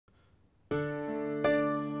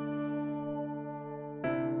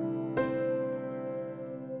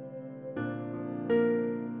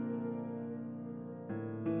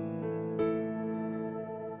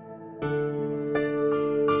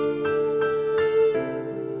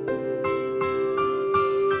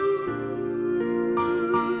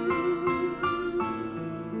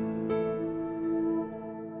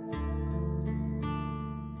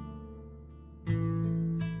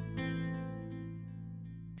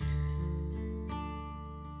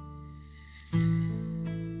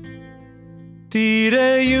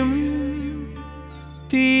Thirayum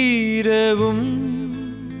Theeravum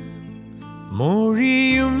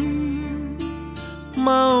Mozhiyum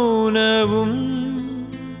Maunavum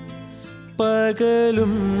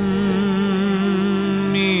Pagalum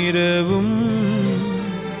Iravum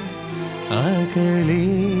Agale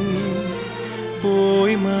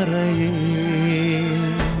Poi Maraye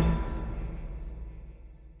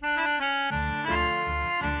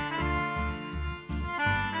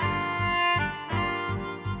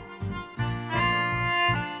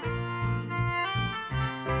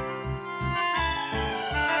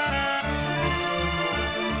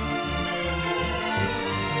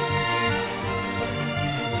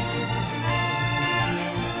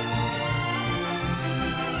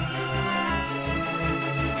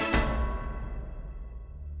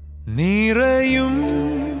നിറയും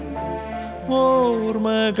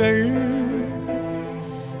ഓർമ്മകൾ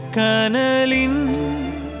കനലിൻ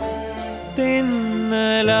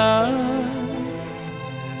തെന്നലാ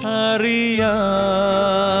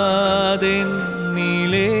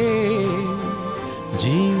അറിയാതെന്നിലെ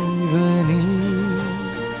ജീവനിൽ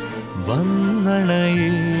വന്നണയേ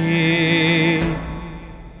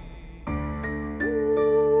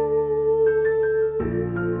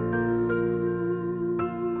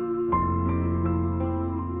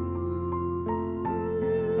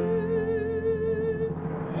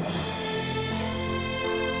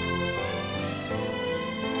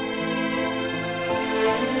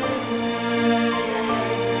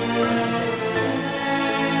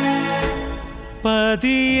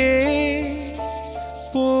പതിയെ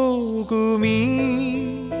പോകുമീ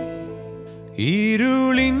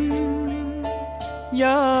ഇരുളിൻ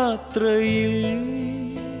യാത്രയിൽ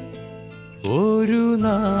ഒരു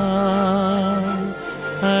നാൾ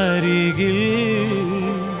അരികിൽ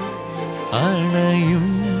അണയും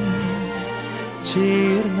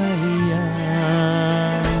ചേർന്നലിയാ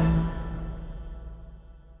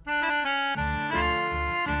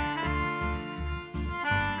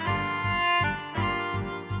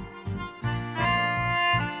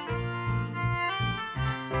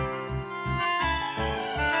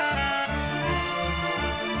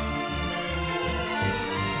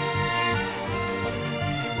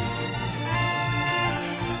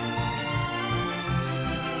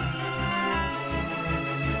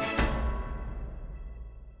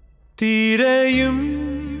Thirayum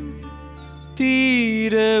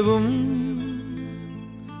Theeravum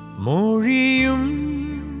Mozhiyum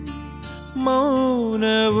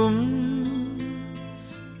Maunavum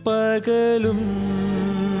Pagalum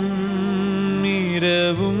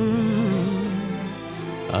Iravum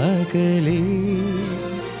Agale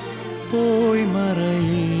Poi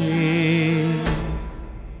Maraye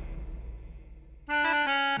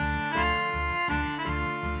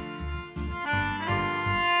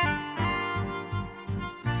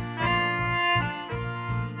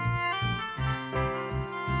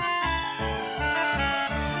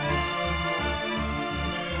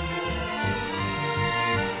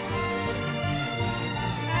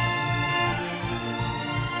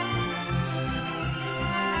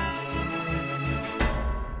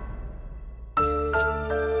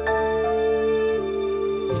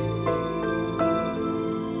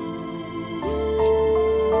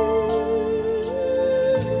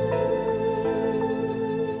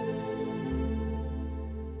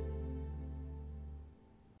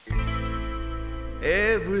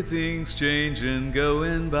Everything's changing,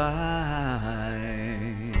 going by,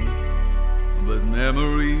 but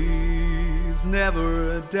memories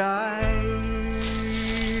never die.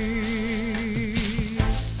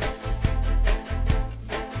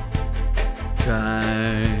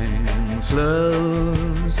 Time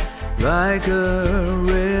flows like a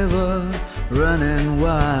river running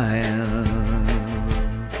wild.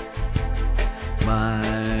 My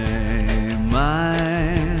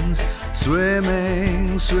mind's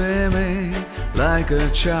swimming, swimming like a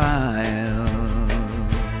child.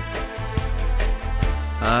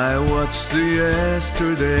 I watch the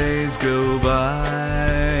yesterdays go by,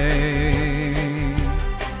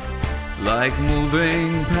 like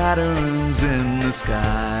moving patterns in the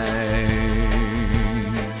sky.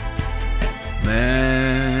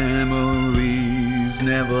 Memories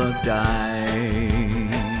never die.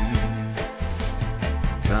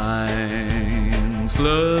 Time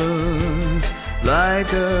flows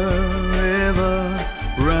like a river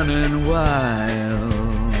running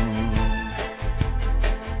wild.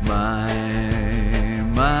 My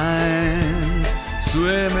mind's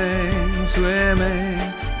swimming, swimming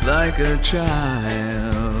like a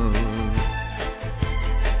child.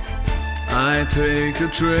 I take a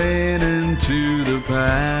train into the past,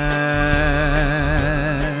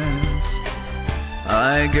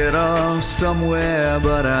 I get off somewhere,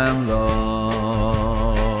 but I'm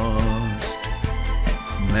lost.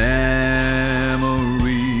 Memories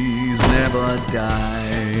never die.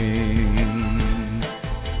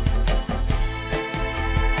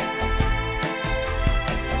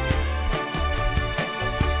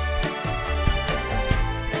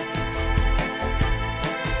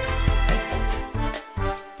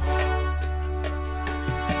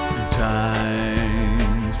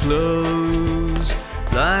 Time flows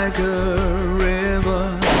like a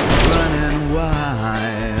river running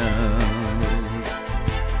wild.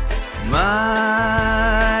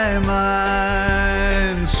 My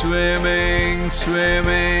mind swimming,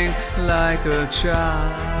 swimming like a child.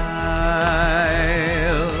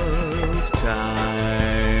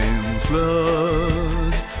 Time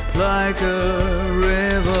flows like a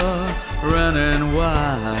river running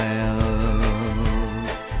wild.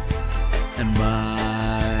 And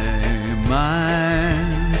my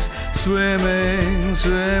mind's swimming,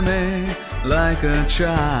 swimming like a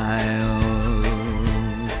child.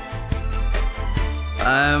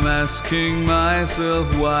 I'm asking myself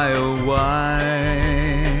why, oh why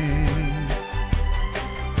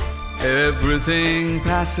everything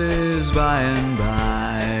passes by and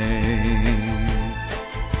by,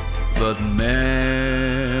 but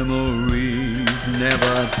memories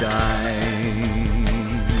never die.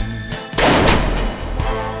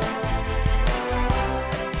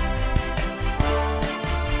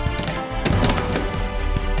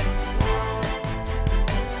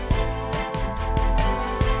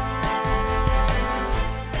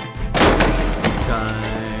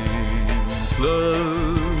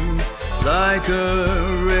 Flows like a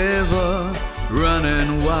river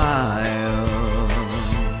running wild.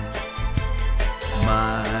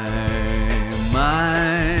 My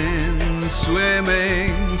mind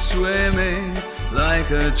swimming, swimming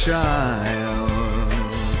like a child,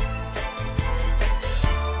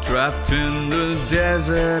 trapped in the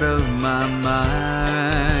desert of my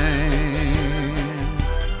mind.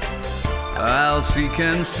 I'll seek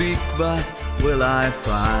and seek, but will I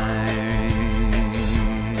find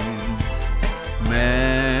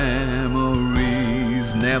memories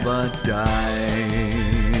never die?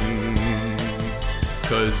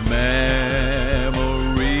 'Cause memories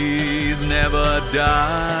never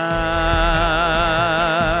die.